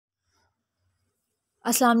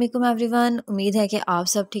अस्सलाम वालेकुम एवरीवन। उम्मीद है कि आप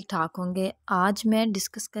सब ठीक ठाक होंगे। आज मैं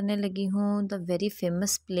डिस्कस करने लगी हूँ the very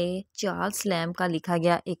famous play Charles lamb का लिखा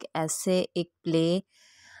गया एक ऐसे एक प्ले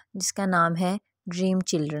जिसका नाम है ड्रीम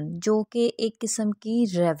चिल्ड्रन, जो कि एक किस्म की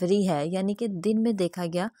रेवरी है, यानी कि दिन में देखा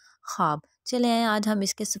गया ख्वाब। चले आए आज हम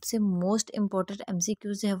इसके सबसे मोस्ट इम्पोर्टेंट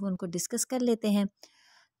MCQs जो है वो उनको डिस्कस कर लेते हैं।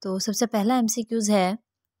 तो सबसे पहला MCQs है,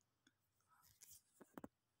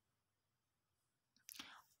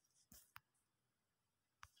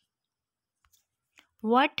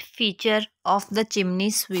 what feature of the chimney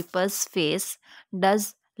sweeper's face does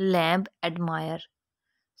Lamb admire?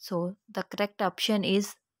 So the correct option is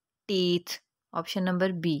teeth. Option number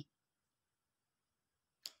B.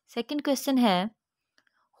 Second question है,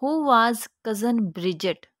 who was cousin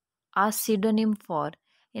Bridget a pseudonym for?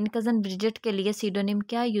 In cousin Bridget के लिए pseudonym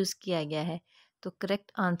क्या use किया गया है? तो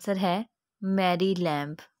correct answer है Mary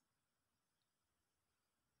Lamb.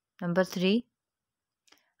 Number 3.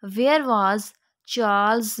 Where was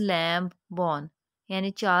Charles lamb born? यानी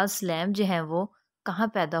चार्ल्स लैम्ब जो है वो कहाँ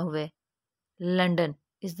पैदा हुए? London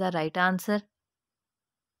is the right answer.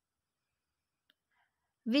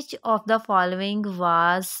 Which of the following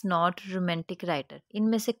was not romantic writer?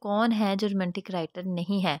 इनमें से कौन है जो रोमांटिक राइटर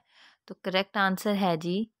नहीं है? तो करेक्ट आंसर है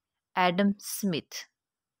जी एडम स्मिथ.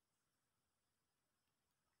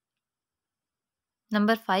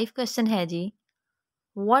 नंबर 5 क्वेश्चन है जी,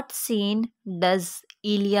 what scene does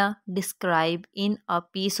Iliya describe in a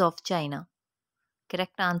piece of China?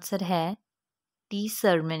 Correct answer है T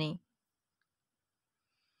ceremony.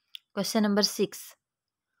 Question number 6.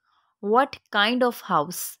 What kind of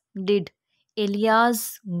house did Elia's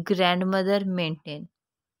grandmother maintain?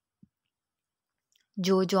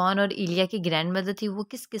 जो John और इलिया की grandmother थी वो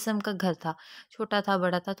किस किस्म का घर था? छोटा था,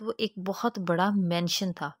 बड़ा था? तो वो एक बहुत बड़ा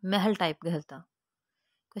मेंशन था, महल टाइप घर था.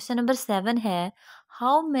 क्वेश्चन नंबर 7 है,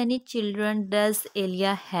 how many children does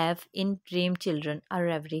Elia have in dream children a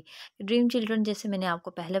Rewari? Dream children जैसे मैंने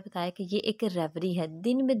आपको पहले बताया कि ये एक रेवरी है,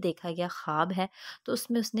 दिन में देखा गया ख्वाब है. तो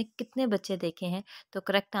उसमें उसने कितने बच्चे देखे हैं? तो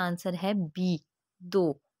करेक्ट आंसर है बी,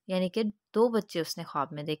 2. यानी कि 2 बच्चे उसने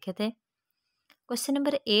ख्वाब में देखे थे. क्वेश्चन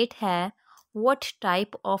नंबर 8 है, what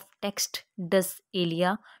type of text does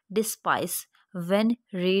Elia despise when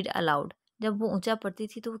read aloud? जब वो ऊंचा पढ़ती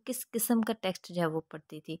थी तो वो किस किस्म का टेक्स्ट जो है वो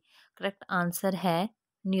पढ़ती थी? करेक्ट आंसर है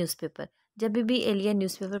न्यूज़पेपर. जब भी एलिया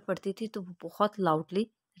न्यूज़पेपर पढ़ती थी तो वो बहुत लाउडली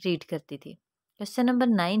रीड करती थी. क्वेश्चन नंबर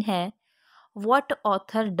 9 है, what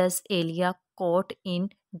author does Elia coat in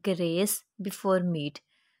grace before meet?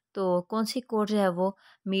 तो कौन सी कोट जो है वो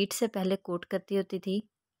मीट से पहले कोट करती होती थी?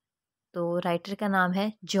 तो राइटर का नाम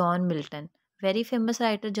है John Milton. Very famous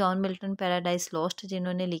writer John Milton, paradise lost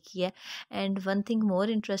जिन्होंने लिखी है. And one thing more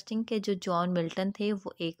interesting कि जो जॉन मिल्टन थे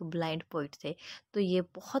वो एक ब्लाइंड पोइट थे. तो ये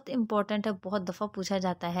बहुत इंपॉर्टेंट है, बहुत दफ़ा पूछा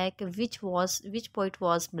जाता है कि विच पोइट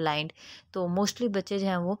वाज ब्लाइंड. तो मोस्टली बच्चे जो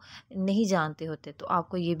हैं वो नहीं जानते होते, तो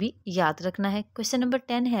आपको ये भी याद रखना है. क्वेश्चन नंबर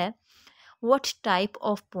 10 है, what type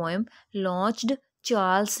of poem launched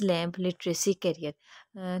Charles lamb literacy career?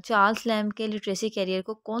 Charles lamb के लिटरेसी करियर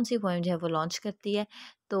को कौन सी पोएम जो है वो लॉन्च करती है?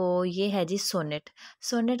 तो ये है जी सोनेट.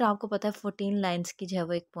 सोनेट आपको पता है 14 लाइंस की जो है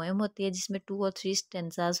वो एक पोएम होती है जिसमें 2 और 3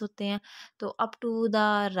 स्टेंजाज होते हैं. तो अप टू द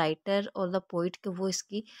राइटर और द पोइट के वो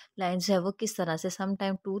इसकी लाइंस जो है वो किस तरह से, सम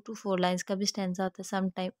टाइम 2 to 4 लाइंस का भी स्टेंजा होता है, सम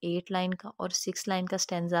टाइम 8 लाइन का और 6 लाइन का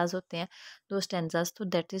स्टेंजाज होते हैं, 2 स्टेंजाज. तो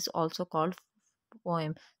that is also called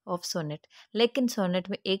poem of sonnet. लेकिन सोनेट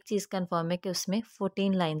में एक चीज़ कन्फर्म है कि उसमें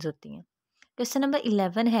 14 लाइंस होती हैं. क्वेश्चन नंबर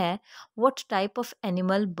 11 है, what type of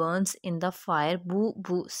animal Burns in the fire बू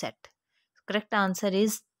बू set? Correct answer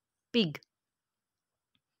is pig.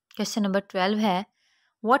 Question number 12 है,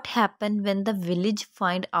 what happen when the village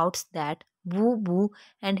find out that बू बू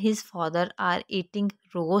and his father are eating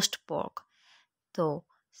roast pork? तो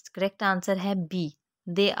correct answer है B,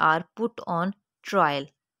 they are put on trial.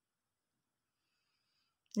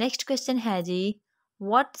 Next question है जी,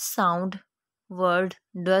 what sound word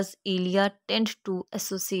does Iliya tend to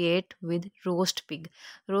associate with roast pig?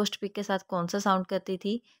 Roast pig के साथ कौन सा sound करती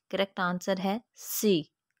थी? Correct answer है सी,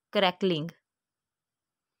 क्रैकलिंग.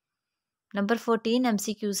 नंबर 14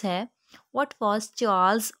 MCQs है, what was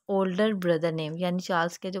Charles older brother name? यानी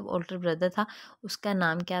चार्ल्स के जो ओल्डर ब्रदर था उसका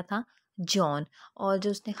नाम क्या था? जॉन. और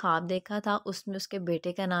जो उसने ख्वाब देखा था उसमें उसके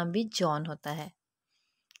बेटे का नाम भी जॉन होता है.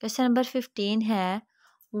 क्वेश्चन नंबर 15 है,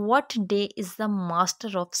 what day is the master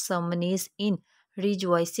of ceremonies in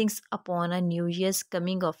rejoicings upon a new year's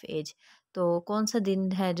coming of age? तो कौन सा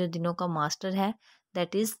दिन है जो दिनों का मास्टर है?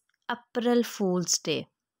 That is April fools day.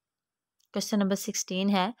 Question number 16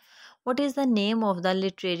 है, what is the name of the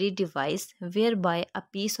literary device whereby a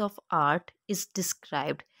piece of art is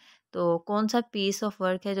described? तो कौन सा पीस ऑफ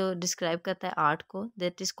वर्क है जो डिस्क्राइब करता है आर्ट को?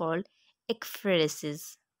 That is called एक्फ्रेसिस।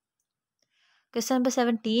 Question number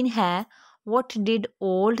 17 है what did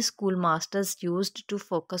old school masters used to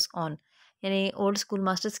focus on? यानी ओल्ड स्कूल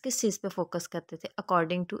मास्टर्स किस चीज़ पे फोकस करते थे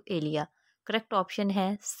according to Elia? Correct option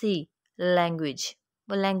है सी, लैंग्वेज।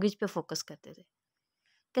 वो लैंग्वेज पे फोकस करते थे।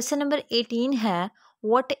 क्वेश्चन नंबर 18 है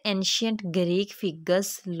what ancient Greek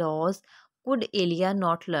figures laws could Elia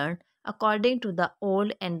not learn according to the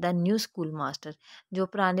old and the new school master? जो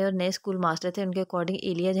पुराने और नए स्कूल मास्टर थे उनके अकॉर्डिंग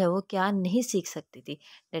एलिया जो है वो क्या नहीं सीख सकती थी?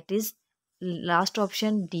 That is last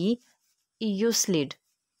option D, यूस्लिड।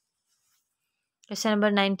 Question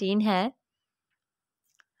number 19 है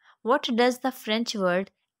what does the French word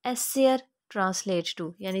easier translate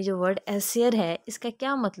to? यानी जो वर्ड एसियर है इसका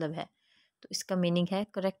क्या मतलब है? तो इसका मीनिंग है,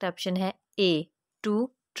 करेक्ट ऑप्शन है ए,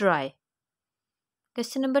 टू ट्राई।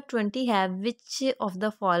 क्वेश्चन नंबर 20 है which of the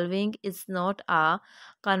following is not a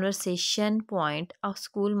conversation point a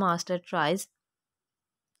school master tries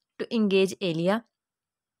to engage Elia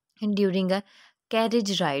during a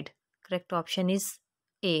carriage ride? Correct option is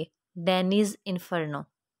a, Danny's inferno.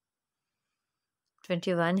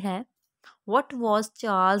 21 है what was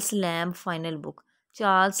Charles lamb final book?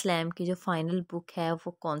 Charles lamb की जो final book है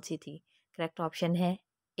वो कौन सी थी? Correct option है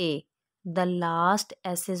ए, the last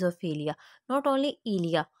essays of Elia. Not only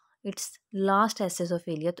Elia, it's last essays of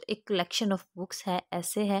Elia. तो एक कलेक्शन ऑफ बुक्स है,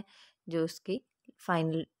 ऐसे है जो उसकी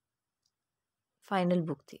फाइनल फाइनल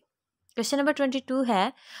बुक थी। क्वेश्चन नंबर 22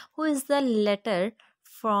 है who is the letter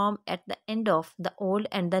from at the end of the old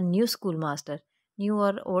and the new school master? New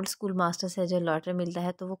और ओल्ड स्कूल मास्टर से जो लेटर मिलता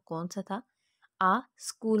है तो वो कौन सा था? आ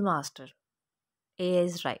school master. A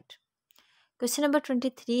is right. Question number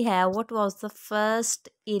 23 है what was the first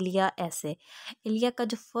Elia ऐसे? एलिया का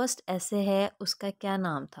जो फर्स्ट ऐसे है उसका क्या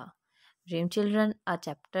नाम था? Dream children, a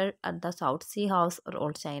chapter at the south C house और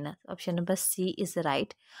old China? Option number C is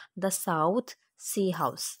right, the south C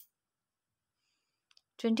house.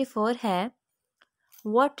 24 है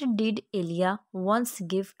what did Elia once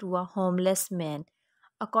give to a homeless man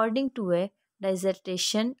according to a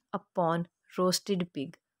dissertation upon roasted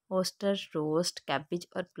pig? Oyster, roast, cabbage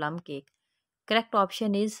और plum cake? Correct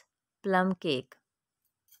option is plum cake.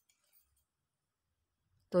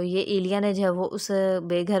 तो ये एलिया ने जो है वो उस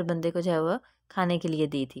बेघर बंदे को जो है वो खाने के लिए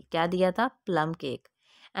दी थी। क्या दिया था? Plum cake.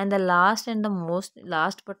 And the last and the most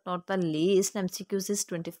last but not the least MCQs is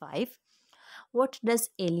 25. What does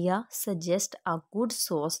Elia suggest a good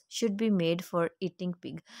sauce should be made for eating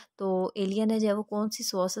pig? तो एलिया ने जो है वो कौन सी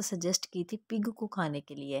सॉस सजेस्ट की थी पिग को खाने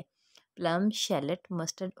के लिए? प्लम, शैलेट,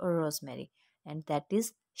 मस्टर्ड और rosemary? And that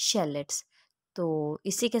is chalets. तो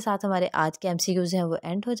इसी के साथ हमारे आज के MCQs हैं वो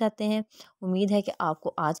एंड हो जाते हैं। उम्मीद है कि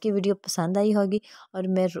आपको आज की वीडियो पसंद आई होगी और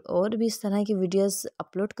मैं और भी इस तरह की वीडियोस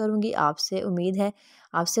अपलोड करूंगी। आपसे उम्मीद है,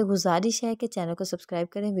 आपसे गुजारिश है कि चैनल को सब्सक्राइब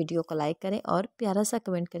करें, वीडियो को लाइक करें और प्यारा सा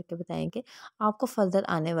कमेंट करके बताएं कि आपको फर्दर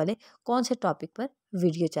आने वाले कौन से टॉपिक पर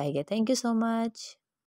वीडियो चाहिए। Thank you so much.